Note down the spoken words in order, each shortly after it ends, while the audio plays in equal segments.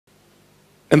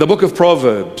In the book of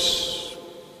Proverbs,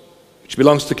 which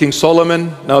belongs to King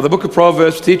Solomon. Now the book of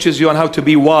Proverbs teaches you on how to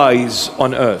be wise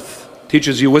on earth,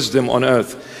 teaches you wisdom on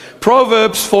earth.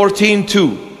 Proverbs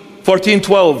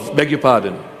 14:12, beg your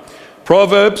pardon.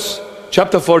 Proverbs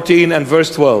chapter 14 and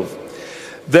verse 12.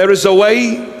 There is a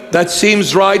way that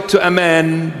seems right to a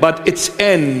man, but its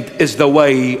end is the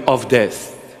way of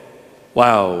death.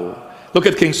 Wow. Look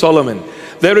at King Solomon.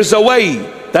 There is a way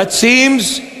that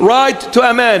seems right to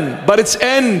a man, but its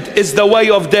end is the way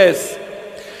of death.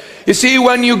 You see,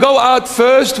 when you go out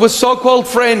first with so-called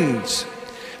friends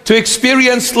to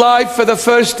experience life for the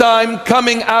first time,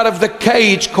 coming out of the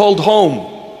cage called home,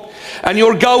 and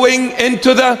you're going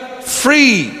into the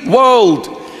free world,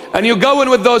 and you're going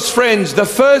with those friends, the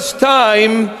first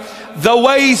time the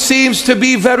way seems to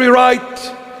be very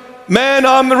right. Man,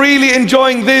 I'm really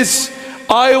enjoying this.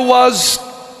 I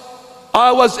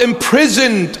was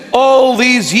imprisoned all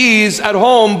these years at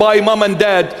home by mom and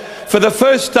dad. For the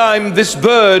first time, this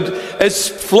bird is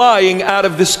flying out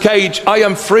of this cage. I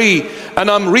am free and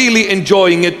I'm really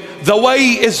enjoying it. The way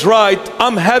is right.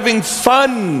 I'm having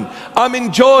fun. I'm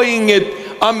enjoying it.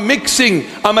 I'm mixing,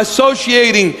 I'm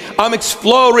associating, I'm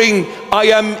exploring,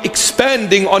 I am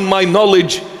expanding on my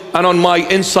knowledge and on my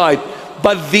insight.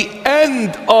 But the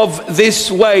end of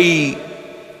this way,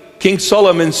 King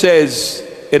Solomon says,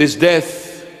 it is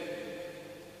death.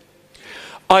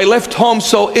 I left home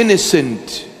so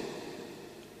innocent,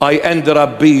 I ended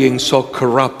up being so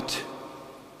corrupt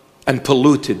and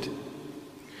polluted.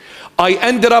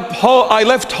 I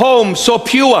left home so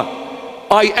pure,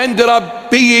 I ended up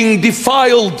being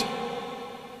defiled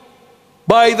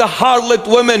by the harlot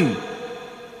women,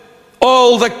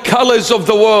 all the colors of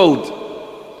the world.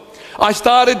 I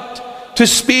started to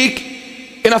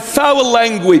speak in a foul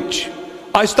language.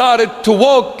 I started to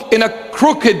walk in a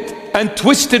crooked and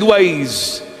twisted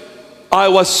ways. I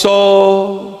was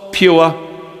so pure,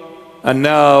 and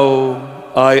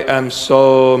now I am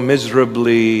so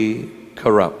miserably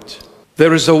corrupt.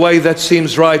 There is a way that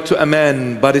seems right to a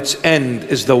man, but its end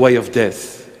is the way of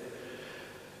death.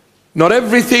 Not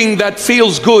everything that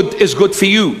feels good is good for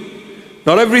you.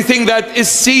 Not everything that is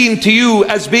seen to you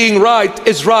as being right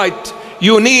is right.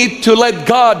 You need to let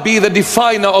God be the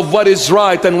definer of what is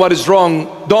right and what is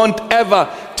wrong. Don't ever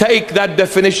take that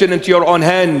definition into your own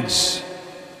hands.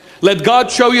 Let God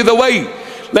show you the way.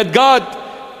 Let God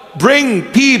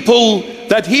bring people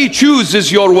that He chooses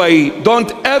your way.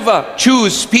 Don't ever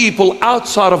choose people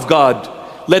outside of God.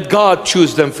 Let God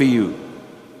choose them for you.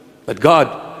 Let God.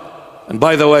 And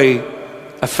by the way,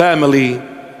 a family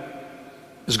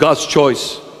is God's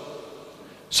choice.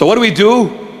 So what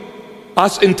do?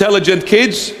 Us intelligent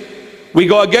kids, we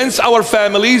go against our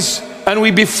families and we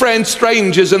befriend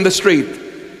strangers in the street.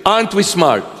 Aren't we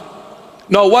smart?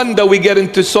 No wonder we get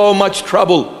into so much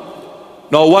trouble.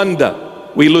 No wonder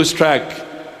we lose track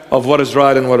of what is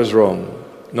right and what is wrong.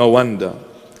 No wonder.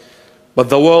 But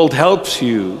the world helps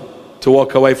you to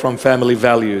walk away from family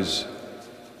values.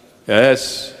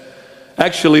 Yes.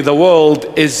 Actually, the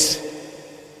world is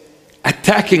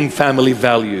attacking family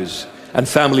values and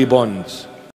family bonds.